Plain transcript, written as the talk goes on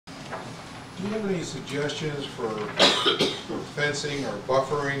Do you have any suggestions for fencing or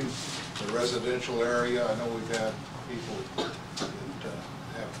buffering the residential area? I know we've had people that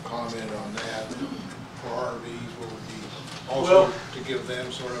have commented on that. For RVs, what would be also to give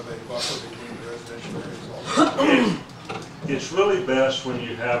them sort of a buffer between the residential areas also? It's really best when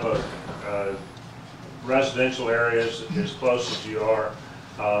you have a residential areas as close as you are.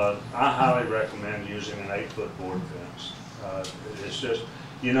 I highly recommend using an 8-foot board fence. It's just,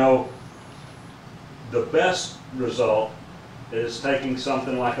 you know, the best result is taking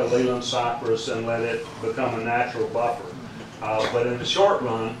something like a Leland cypress and let it become a natural buffer. But in the short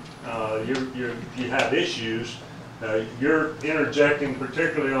run, you have issues. You're interjecting,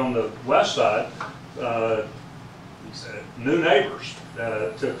 particularly on the west side, new neighbors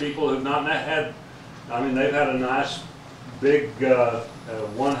to people who've not had. I mean, they've had a nice big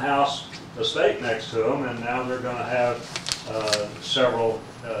one-house estate next to them, and now they're going to have several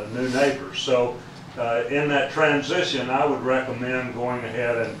new neighbors. So in that transition, I would recommend going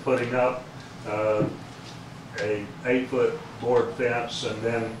ahead and putting up a 8-foot board fence, and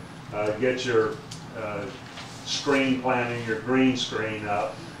then get your screen planting, your green screen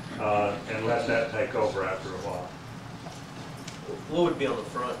up, and let that take over after a while. What would be on the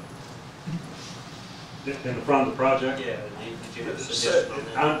front? In the front of the project? Yeah, did you have a suggestion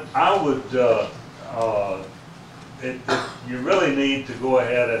on that? I would, you really need to go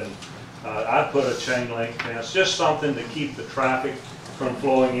ahead and, I'd put a chain link fence, just something to keep the traffic from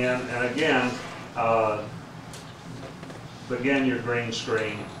flowing in, and again, begin your green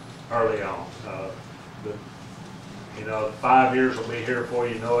screen early on. You know, 5 years will be here before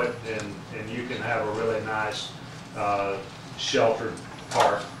you know it, and you can have a really nice sheltered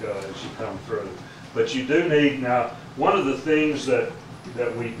park as you come through. But you do need, now, one of the things that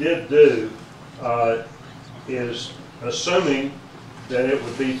we did do is, assuming that it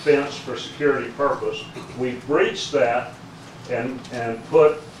would be fenced for security purpose, we breached that and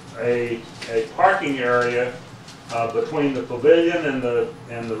put a parking area between the pavilion and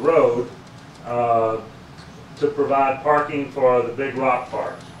the road to provide parking for the Big Rock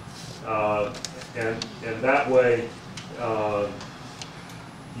Park. And that way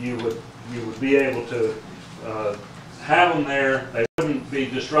you would be able to have them there. They wouldn't be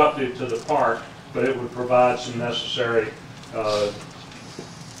disruptive to the park, but it would provide some necessary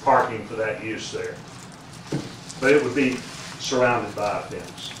parking for that use there. But it would be surrounded by a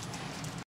fence.